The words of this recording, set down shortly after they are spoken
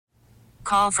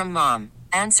Call from mom.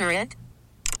 Answer it.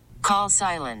 Call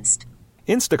silenced.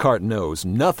 Instacart knows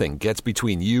nothing gets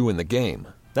between you and the game.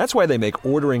 That's why they make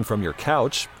ordering from your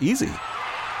couch easy.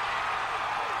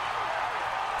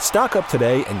 Stock up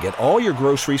today and get all your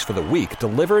groceries for the week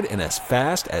delivered in as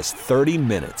fast as 30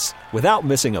 minutes without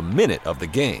missing a minute of the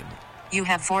game. You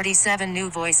have 47 new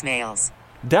voicemails.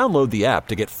 Download the app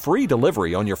to get free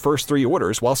delivery on your first 3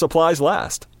 orders while supplies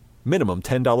last. Minimum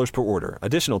 $10 per order.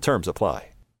 Additional terms apply.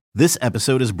 This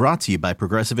episode is brought to you by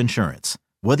Progressive Insurance.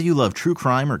 Whether you love true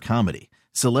crime or comedy,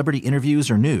 celebrity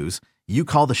interviews or news, you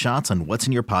call the shots on what's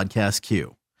in your podcast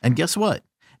queue. And guess what?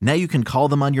 Now you can call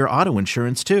them on your auto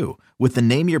insurance too with the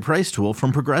Name Your Price tool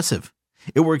from Progressive.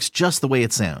 It works just the way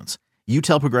it sounds. You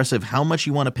tell Progressive how much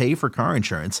you want to pay for car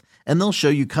insurance, and they'll show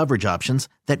you coverage options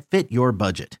that fit your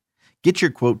budget. Get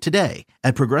your quote today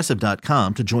at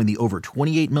Progressive.com to join the over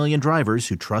 28 million drivers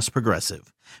who trust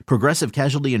Progressive. Progressive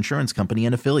Casualty Insurance Company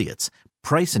and Affiliates.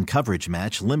 Price and coverage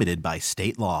match limited by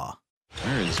state law.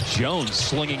 There is Jones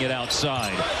slinging it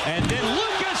outside. And then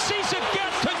Luka sees a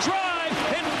gap to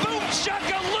drive, and boom,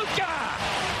 shaka Luka!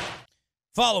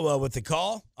 Follow up with the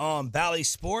call on Bally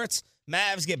Sports.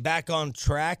 Mavs get back on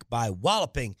track by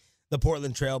walloping the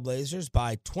Portland Trailblazers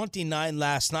by 29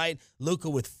 last night. Luka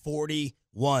with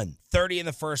 41, 30 in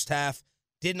the first half.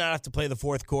 Did not have to play the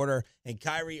fourth quarter. And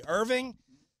Kyrie Irving,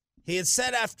 he had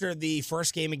said after the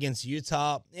first game against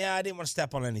Utah, I didn't want to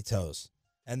step on any toes.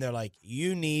 And they're like,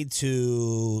 you need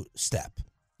to step.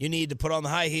 You need to put on the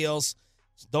high heels.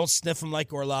 Don't sniff them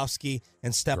like Orlovsky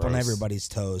and step on everybody's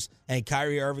toes. And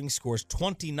Kyrie Irving scores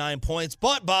 29 points.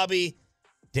 But, Bobby,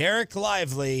 Derek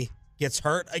Lively gets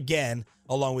hurt again,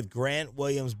 along with Grant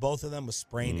Williams, both of them with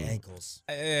sprained ankles.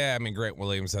 Yeah, I mean, Grant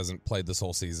Williams hasn't played this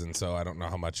whole season, so I don't know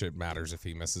how much it matters if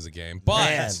he misses a game. But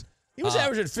Man, he was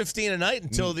averaging 15 a night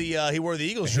until he wore the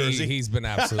Eagles jersey. He's been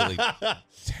absolutely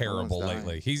terrible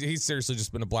lately. He's seriously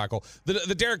just been a black hole.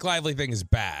 The Derek Lively thing is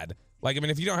bad. Like, I mean,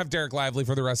 if you don't have Derek Lively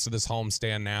for the rest of this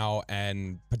homestand now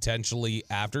and potentially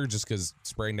after, just because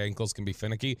sprained ankles can be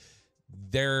finicky,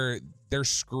 they're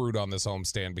screwed on this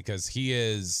homestand because he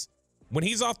is. When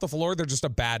he's off the floor, they're just a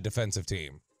bad defensive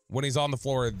team. When he's on the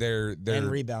floor, they're and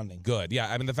rebounding good.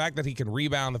 Yeah, I mean, the fact that he can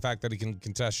rebound, the fact that he can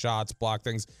contest shots, block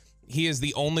things, he is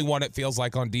the only one, it feels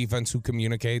like, on defense who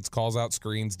communicates, calls out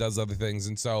screens, does other things.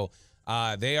 And so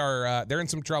they're in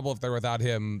some trouble if they're without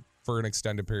him for an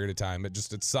extended period of time. It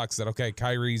sucks that, okay,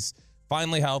 Kyrie's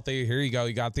finally healthy. Here you go.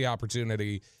 You got the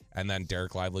opportunity. And then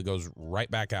Derek Lively goes right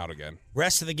back out again.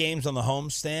 Rest of the games on the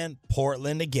homestand,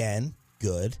 Portland again,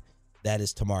 good. That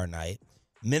is tomorrow night.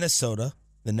 Minnesota,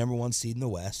 the number 1 seed in the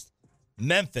West.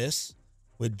 Memphis,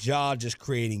 with Ja just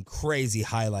creating crazy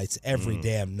highlights every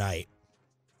damn night.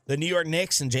 The New York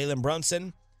Knicks and Jalen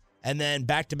Brunson. And then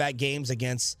back-to-back games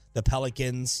against the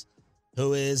Pelicans,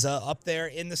 who is up there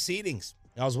in the seedings.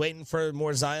 I was waiting for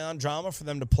more Zion drama for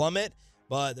them to plummet,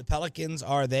 but the Pelicans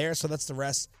are there, so that's the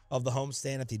rest of the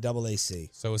homestand at the AAC.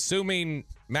 So assuming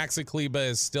Maxi Kleba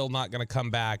is still not going to come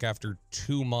back after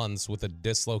 2 months with a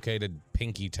dislocated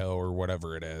pinky toe or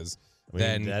whatever it is,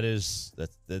 I mean, that's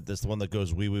the one that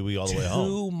goes wee all the way home.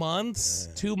 2 months?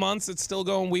 Yeah. 2 months it's still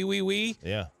going wee?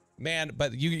 Yeah. Man,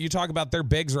 but you talk about their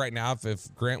bigs right now.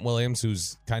 If Grant Williams,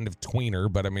 who's kind of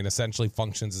tweener, but I mean essentially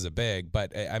functions as a big,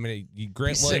 but I mean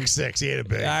Grant He's Williams 6'6", he ain't a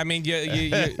big. I mean,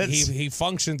 he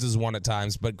functions as one at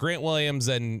times, but Grant Williams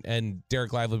and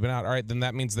Derek Lively have been out. All right, then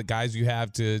that means the guys you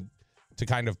have to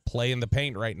kind of play in the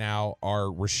paint right now are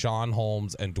Rashawn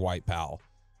Holmes and Dwight Powell,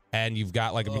 and you've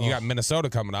got you got Minnesota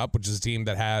coming up, which is a team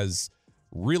that has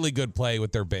really good play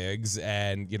with their bigs,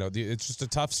 and it's just a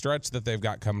tough stretch that they've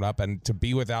got coming up, and to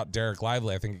be without Derek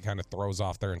Lively, I think it kind of throws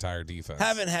off their entire defense.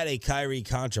 Haven't had a Kyrie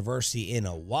controversy in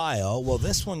a while. Well,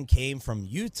 this one came from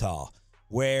Utah,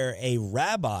 where a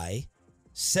rabbi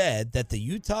said that the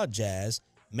Utah Jazz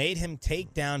made him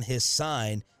take down his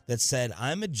sign that said,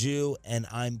 "I'm a Jew and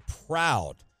I'm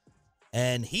proud."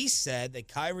 And he said that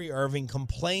Kyrie Irving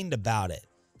complained about it.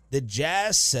 The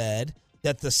Jazz said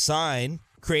that the sign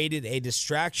created a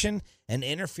distraction and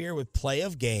interfere with play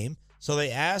of game, so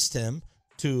they asked him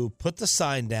to put the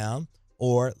sign down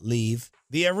or leave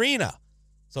the arena.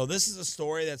 So this is a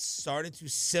story that started to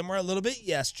simmer a little bit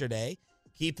yesterday.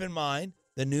 Keep in mind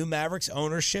the new Mavericks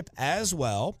ownership as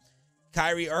well.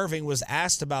 Kyrie Irving was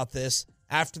asked about this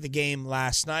after the game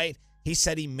last night. He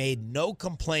said he made no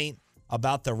complaint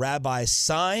about the rabbi's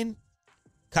sign.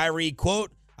 Kyrie,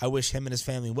 quote, "I wish him and his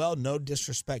family well. No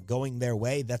disrespect going their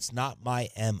way. That's not my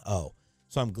MO."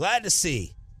 So I'm glad to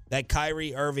see that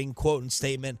Kyrie Irving quote and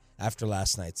statement after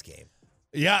last night's game.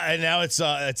 Yeah, and now it's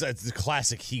a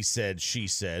classic he said, she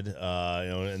said.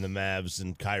 And the Mavs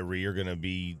and Kyrie are going to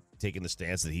be taking the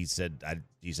stance that he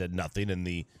said nothing, and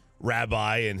the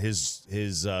rabbi and his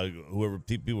whoever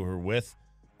people who were with,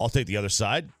 I'll take the other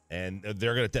side, and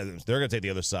they're gonna take the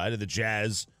other side, and the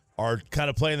Jazz are kind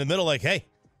of playing in the middle, like, hey,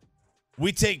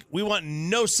 we want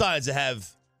no signs to have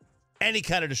any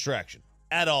kind of distraction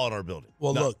at all in our building.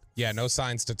 Well, no. look, Yeah, no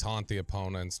signs to taunt the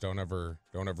opponents. Don't ever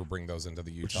bring those into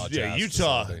the Utah Yeah, Jazz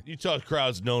facility. Utah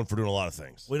crowd's known for doing a lot of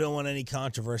things. we don't want any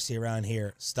controversy around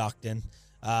here, Stockton.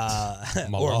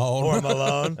 Malone. or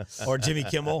Malone, or Jimmy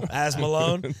Kimmel as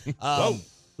Malone.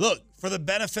 Look, for the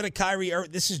benefit of Kyrie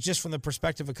Irving, this is just from the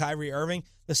perspective of Kyrie Irving,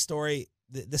 this story,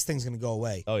 this thing's going to go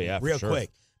away. Oh, yeah, for real sure.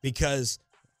 quick. Because,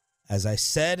 as I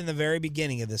said in the very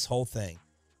beginning of this whole thing,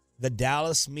 the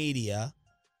Dallas media,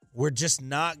 we're just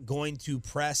not going to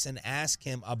press and ask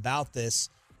him about this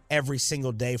every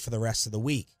single day for the rest of the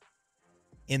week.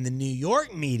 In the New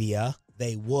York media,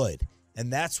 they would.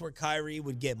 And that's where Kyrie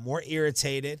would get more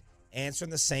irritated, answering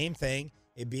the same thing.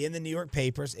 It'd be in the New York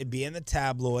papers. It'd be in the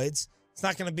tabloids. It's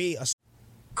not going to be a...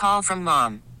 Call from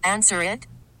mom. Answer it.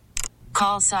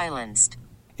 Call silenced.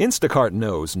 Instacart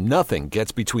knows nothing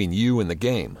gets between you and the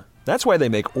game. That's why they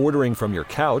make ordering from your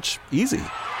couch easy.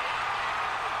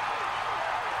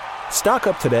 Stock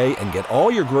up today and get all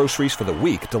your groceries for the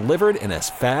week delivered in as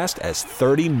fast as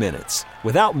 30 minutes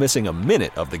without missing a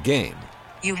minute of the game.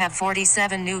 You have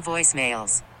 47 new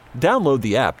voicemails. Download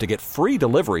the app to get free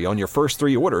delivery on your first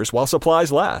 3 orders while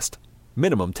supplies last.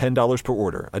 Minimum $10 per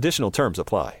order. Additional terms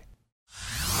apply.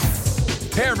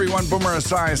 Hey everyone, Boomer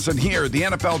Esiason here. The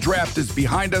NFL draft is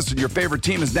behind us and your favorite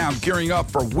team is now gearing up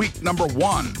for week number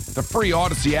 1. The free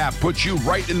Odyssey app puts you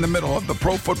right in the middle of the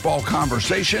pro football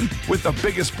conversation with the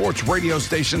biggest sports radio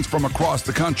stations from across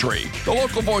the country. The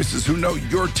local voices who know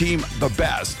your team the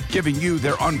best, giving you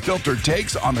their unfiltered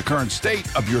takes on the current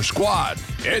state of your squad.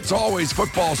 It's always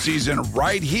football season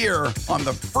right here on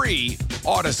the free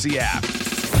Odyssey app.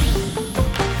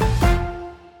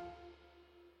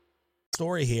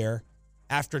 story here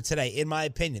after today, in my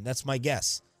opinion. That's my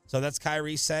guess. So that's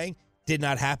Kyrie saying, did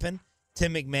not happen.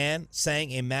 Tim McMahon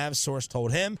saying a Mavs source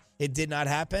told him it did not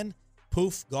happen.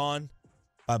 Poof, gone.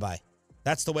 Bye-bye.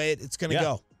 That's the way it's going to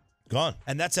go. Gone.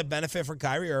 And that's a benefit for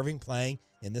Kyrie Irving playing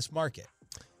in this market.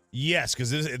 Yes,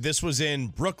 because if this was in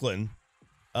Brooklyn,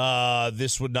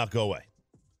 this would not go away.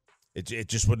 It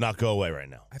just would not go away right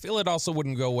now. I feel it also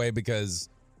wouldn't go away because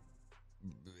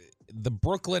the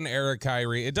Brooklyn era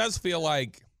Kyrie, it does feel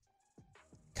like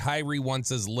Kyrie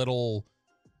wants as little,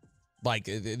 like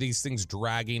these things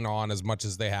dragging on as much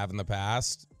as they have in the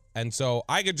past. And so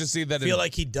I could just see that. Feel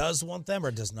like he does want them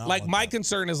or does not like want my them?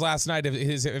 concern is last night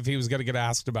if he was going to get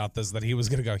asked about this, that he was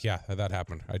going to go, yeah, that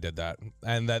happened. I did that.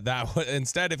 And that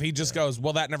instead, if he just goes,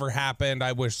 well, that never happened.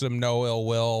 I wish them no ill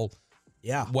will.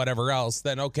 Yeah. Whatever else,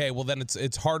 then okay, well then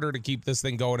it's harder to keep this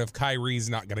thing going if Kyrie's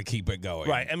not going to keep it going.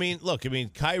 Right. I mean, look,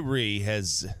 Kyrie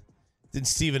didn't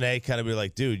Stephen A kind of be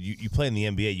like, dude, you play in the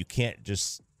NBA, you can't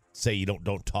just say you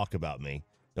don't talk about me.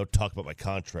 Don't talk about my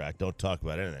contract. Don't talk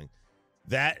about anything.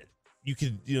 That you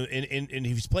could, and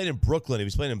if he's playing in Brooklyn, if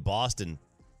he's playing in Boston,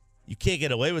 you can't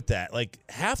get away with that. Like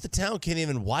half the town can't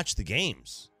even watch the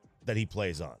games that he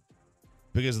plays on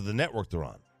because of the network they're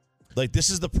on. Like, this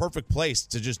is the perfect place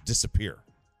to just disappear.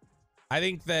 I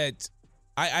think that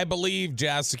I believe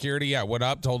Jazz security, went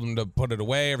up, told them to put it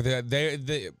away.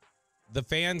 Everything. The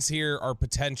fans here are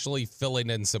potentially filling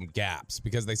in some gaps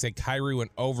because they say Kyrie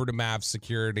went over to Mavs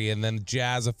security and then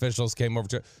Jazz officials came over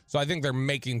to. So I think they're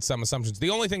making some assumptions. The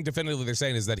only thing definitively they're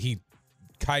saying is that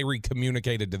Kyrie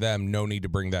communicated to them, no need to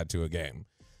bring that to a game.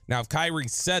 Now, if Kyrie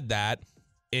said that,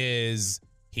 is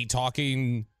he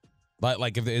talking?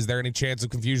 Like, is there any chance of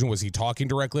confusion? Was he talking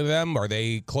directly to them? Are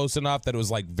they close enough that it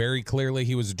was like very clearly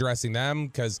he was addressing them?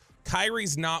 Because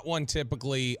Kyrie's not one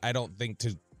typically, I don't think,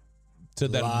 to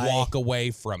then walk away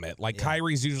from it. Like,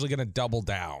 Kyrie's usually going to double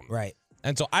down. Right.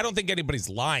 And so I don't think anybody's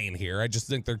lying here. I just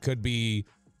think there could be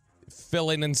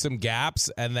filling in some gaps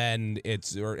and then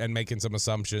and making some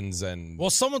assumptions. And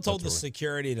well, someone told the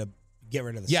security to get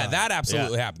rid of the sign. that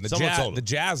absolutely happened. The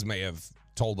Jazz may have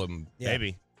told them,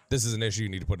 maybe. This is an issue, you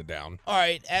need to put it down. All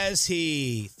right, as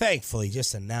he thankfully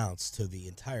just announced to the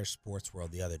entire sports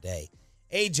world the other day,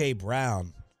 A.J.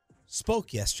 Brown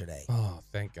spoke yesterday. Oh,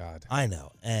 thank God. I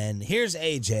know. And here's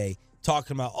A.J.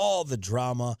 talking about all the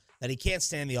drama, that he can't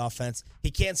stand the offense,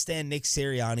 he can't stand Nick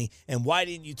Sirianni, and why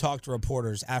didn't you talk to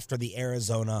reporters after the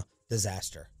Arizona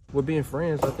disaster? With being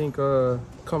friends, I think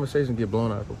conversations get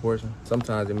blown out of proportion.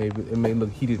 Sometimes it may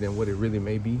look heated than what it really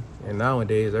may be. And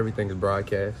nowadays, everything is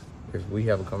broadcast. If we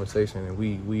have a conversation and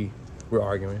we're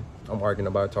arguing, I'm arguing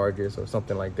about targets or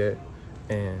something like that,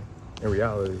 and in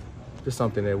reality, just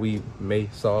something that we may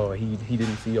saw or he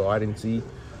didn't see or I didn't see,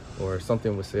 or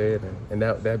something was said, and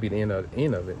that'd be the end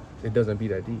of it. It doesn't be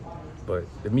that deep. But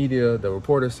the media, the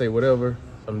reporters say whatever,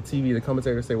 on TV, the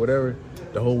commentators say whatever,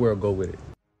 the whole world go with it.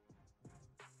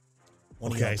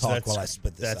 Okay, so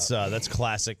that's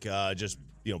classic. Just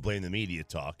blame the media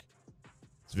talk.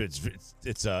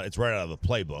 It's right out of the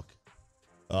playbook.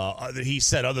 He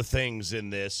said other things in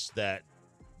this that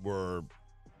were,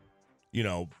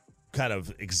 kind of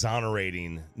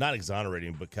not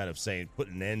exonerating, but kind of saying put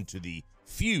an end to the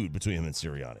feud between him and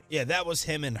Sirianni. Yeah, that was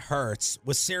him and Hurts.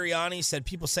 With Sirianni, said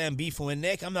people say I'm beefing with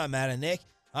Nick. I'm not mad at Nick.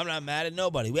 I'm not mad at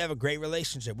nobody. We have a great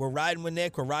relationship. We're riding with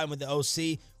Nick. We're riding with the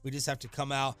OC. We just have to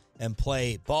come out and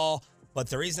play ball. But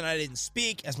the reason I didn't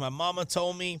speak, as my mama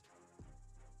told me,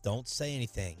 don't say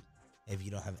anything if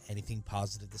you don't have anything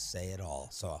positive to say at all.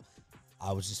 So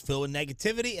I was just filled with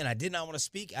negativity, and I did not want to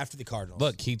speak after the Cardinals.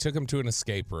 Look, he took him to an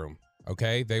escape room,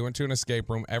 okay? They went to an escape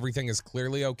room. Everything is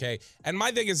clearly okay. And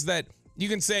my thing is that you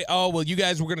can say, oh, well, you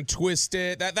guys were going to twist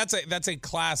it. That's a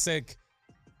classic.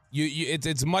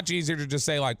 It's much easier to just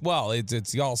say, like, well,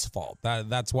 it's y'all's fault.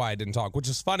 That's why I didn't talk, which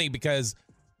is funny because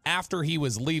after he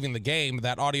was leaving the game,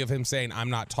 that audio of him saying, I'm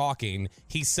not talking,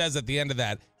 he says at the end of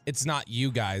that, it's not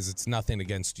you guys. It's nothing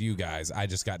against you guys. I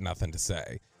just got nothing to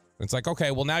say. It's like, okay,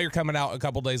 well, now you're coming out a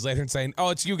couple days later and saying, oh,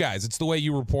 it's you guys. It's the way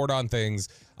you report on things.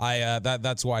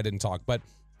 That's why I didn't talk. But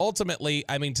ultimately,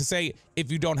 I mean, to say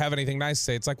if you don't have anything nice to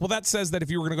say, it's like, well, that says that if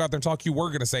you were going to go out there and talk, you were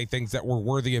going to say things that were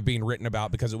worthy of being written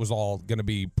about because it was all going to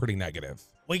be pretty negative.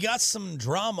 We got some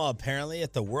drama, apparently,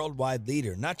 at the worldwide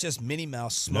leader. Not just Minnie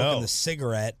Mouse smoking the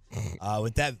cigarette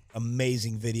with that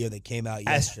amazing video that came out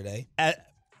yesterday.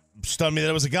 Stunned me that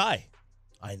it was a guy.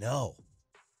 I know.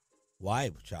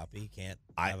 Why, Choppy? Can't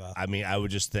have a... I mean, I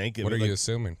would just think... What are you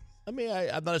assuming? I mean,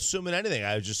 I'm not assuming anything.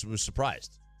 I just was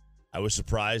surprised. I was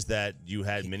surprised that you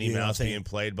had Minnie Mouse being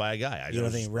played by a guy. You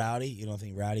don't think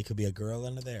Rowdy could be a girl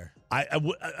under there? I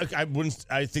wouldn't.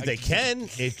 I think they can.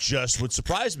 It just would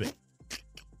surprise me.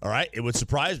 All right? It would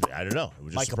surprise me. I don't know. It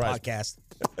would just surprise me.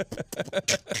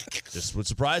 Just would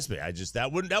surprise me.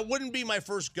 That wouldn't be my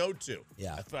first go-to.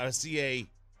 Yeah. If I see a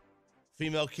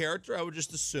female character, I would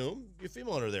just assume be a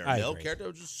female under there. Male character, I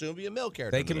would just assume be a male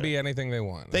character. They can be anything they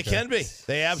want. They can be.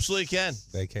 They absolutely can.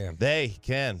 They can. They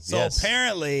can. So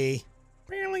apparently,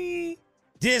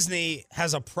 Disney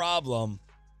has a problem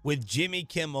with Jimmy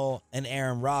Kimmel and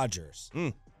Aaron Rodgers.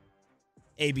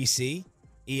 ABC,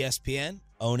 ESPN,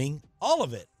 owning all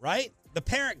of it, right? The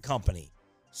parent company.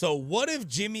 So what if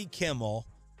Jimmy Kimmel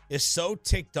is so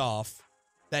ticked off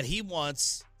that he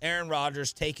wants Aaron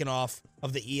Rodgers taken off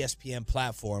of the ESPN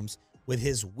platforms with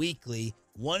his weekly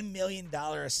 $1 million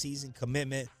a season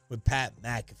commitment with Pat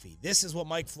McAfee? This is what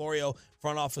Mike Florio,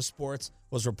 Front Office Sports,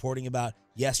 was reporting about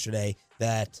yesterday,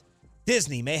 that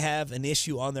Disney may have an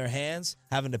issue on their hands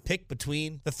having to pick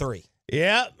between the three.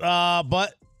 Yeah,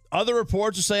 but other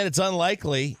reports are saying it's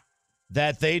unlikely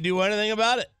that they do anything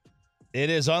about it. It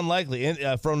is unlikely.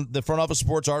 From the Front Office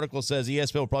Sports article says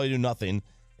ESPN will probably do nothing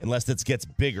unless this gets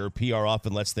bigger. PR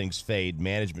often lets things fade.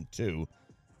 Management, too.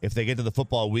 If they get to the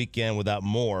football weekend without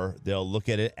more, they'll look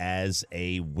at it as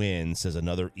a win, says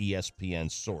another ESPN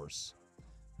source.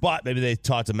 But maybe they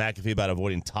talked to McAfee about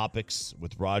avoiding topics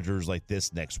with Rodgers like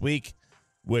this next week,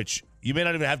 which you may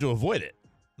not even have to avoid it.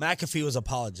 McAfee was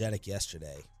apologetic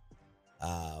yesterday.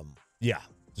 Yeah,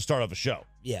 to start off a show.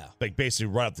 Yeah. Like basically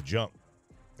right off the jump.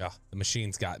 Oh, the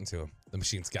machine's gotten to him. The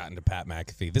machine's gotten to Pat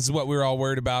McAfee. This is what we were all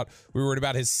worried about. We were worried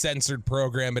about his censored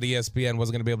program at ESPN.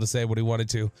 Wasn't going to be able to say what he wanted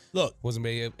to. Look. Wasn't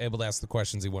able to ask the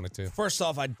questions he wanted to. First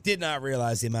off, I did not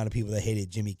realize the amount of people that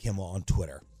hated Jimmy Kimmel on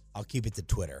Twitter. I'll keep it to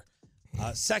Twitter.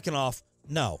 Second off,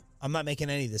 no, I'm not making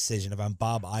any decision if I'm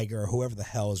Bob Iger or whoever the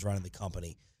hell is running the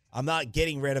company. I'm not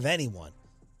getting rid of anyone.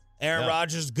 Aaron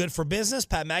Rodgers, good for business.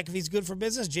 Pat McAfee's good for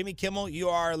business. Jimmy Kimmel, you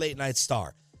are a late night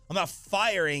star. I'm not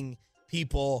firing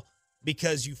people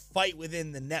because you fight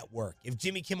within the network. If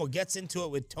Jimmy Kimmel gets into it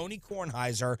with Tony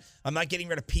Kornheiser, I'm not getting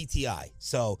rid of PTI.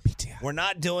 So we're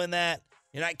not doing that.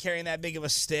 You're not carrying that big of a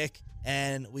stick,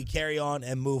 and we carry on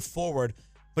and move forward.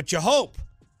 But you hope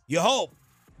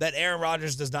that Aaron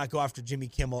Rodgers does not go after Jimmy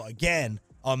Kimmel again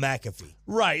on McAfee.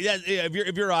 Right. If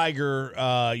you're Iger,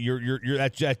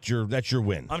 that's your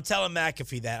win. I'm telling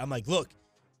McAfee that. I'm like, look,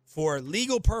 for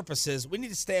legal purposes, we need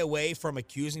to stay away from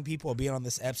accusing people of being on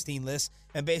this Epstein list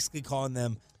and basically calling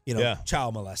them,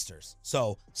 child molesters.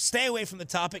 So stay away from the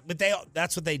topic. But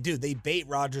that's what they do. They bait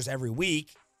Rodgers every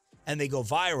week, and they go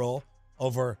viral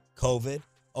over COVID,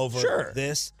 over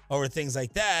this, over things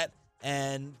like that,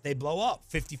 and they blow up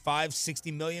 55,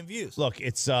 60 million views. Look,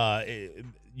 it's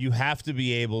you have to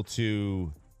be able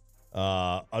to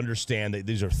understand that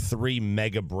these are three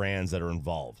mega brands that are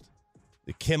involved.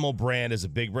 The Kimmel brand is a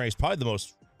big brand. He's probably the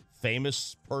most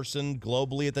famous person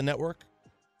globally at the network.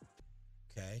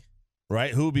 Okay.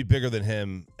 Right? Who would be bigger than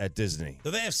him at Disney?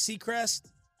 Do they have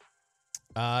Seacrest?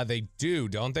 They do,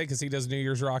 don't they? Because he does New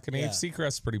Year's Rockin' Eve.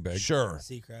 Seacrest's pretty big. Sure.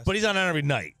 Seacrest. But he's on every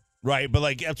night, right? But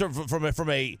like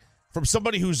from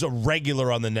somebody who's a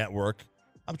regular on the network,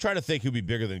 I'm trying to think who'd be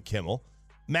bigger than Kimmel.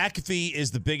 McAfee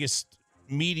is the biggest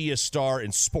media star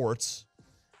in sports,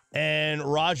 and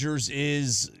Rogers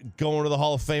is going to the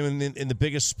Hall of Fame in the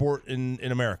biggest sport in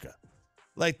America.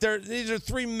 Like these are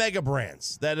three mega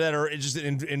brands that are just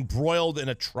embroiled in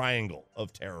a triangle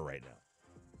of terror right now.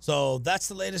 So that's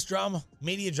the latest drama,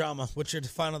 media drama. What's your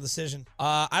final decision?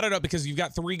 I don't know, because you've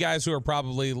got three guys who are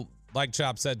probably, like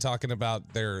Chop said, talking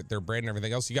about their brand and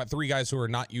everything else. You got three guys who are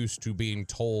not used to being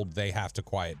told they have to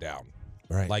quiet down.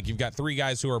 Right. Like you've got three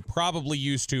guys who are probably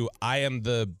used to, I am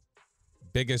the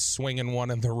biggest swinging one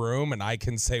in the room and I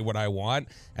can say what I want.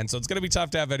 And so it's going to be tough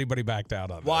to have anybody back down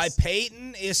on Why this.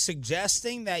 Peyton is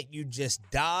suggesting that you just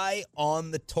die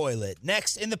on the toilet.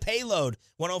 Next in the payload,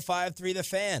 105.3 The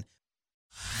Fan.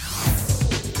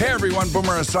 Hey everyone,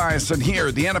 Boomer Esiason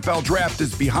here. The NFL Draft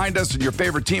is behind us and your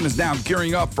favorite team is now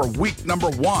gearing up for week number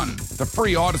 1. The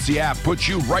free Odyssey app puts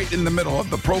you right in the middle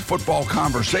of the pro football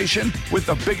conversation with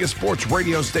the biggest sports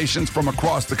radio stations from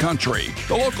across the country.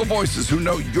 The local voices who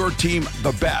know your team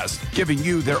the best, giving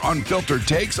you their unfiltered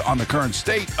takes on the current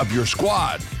state of your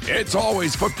squad. It's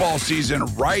always football season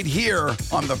right here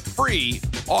on the free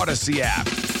Odyssey app.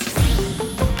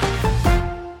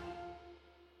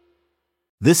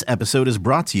 This episode is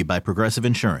brought to you by Progressive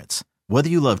Insurance. Whether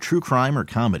you love true crime or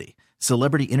comedy,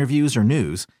 celebrity interviews or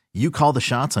news, you call the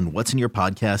shots on what's in your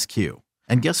podcast queue.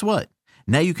 And guess what?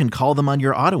 Now you can call them on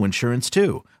your auto insurance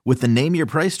too with the Name Your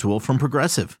Price tool from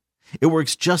Progressive. It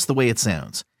works just the way it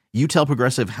sounds. You tell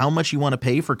Progressive how much you want to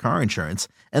pay for car insurance,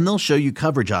 and they'll show you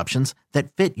coverage options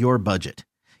that fit your budget.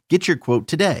 Get your quote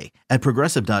today at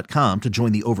Progressive.com to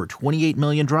join the over 28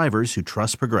 million drivers who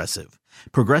trust Progressive.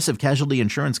 Progressive Casualty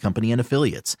Insurance Company and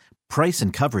Affiliates. Price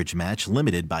and coverage match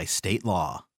limited by state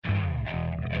law.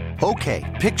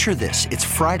 Okay, picture this. It's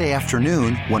Friday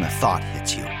afternoon when a thought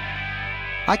hits you.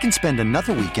 I can spend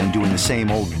another weekend doing the same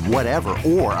old whatever,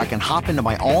 or I can hop into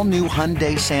my all-new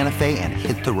Hyundai Santa Fe and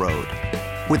hit the road.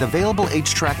 With available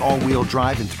H-Track all-wheel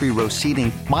drive and 3-row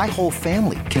seating, my whole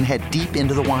family can head deep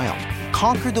into the wild.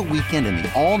 Conquer the weekend in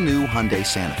the all-new Hyundai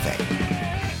Santa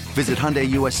Fe. Visit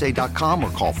HyundaiUSA.com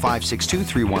or call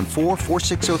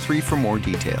 562-314-4603 for more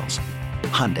details.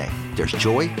 Hyundai, there's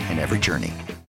joy in every journey.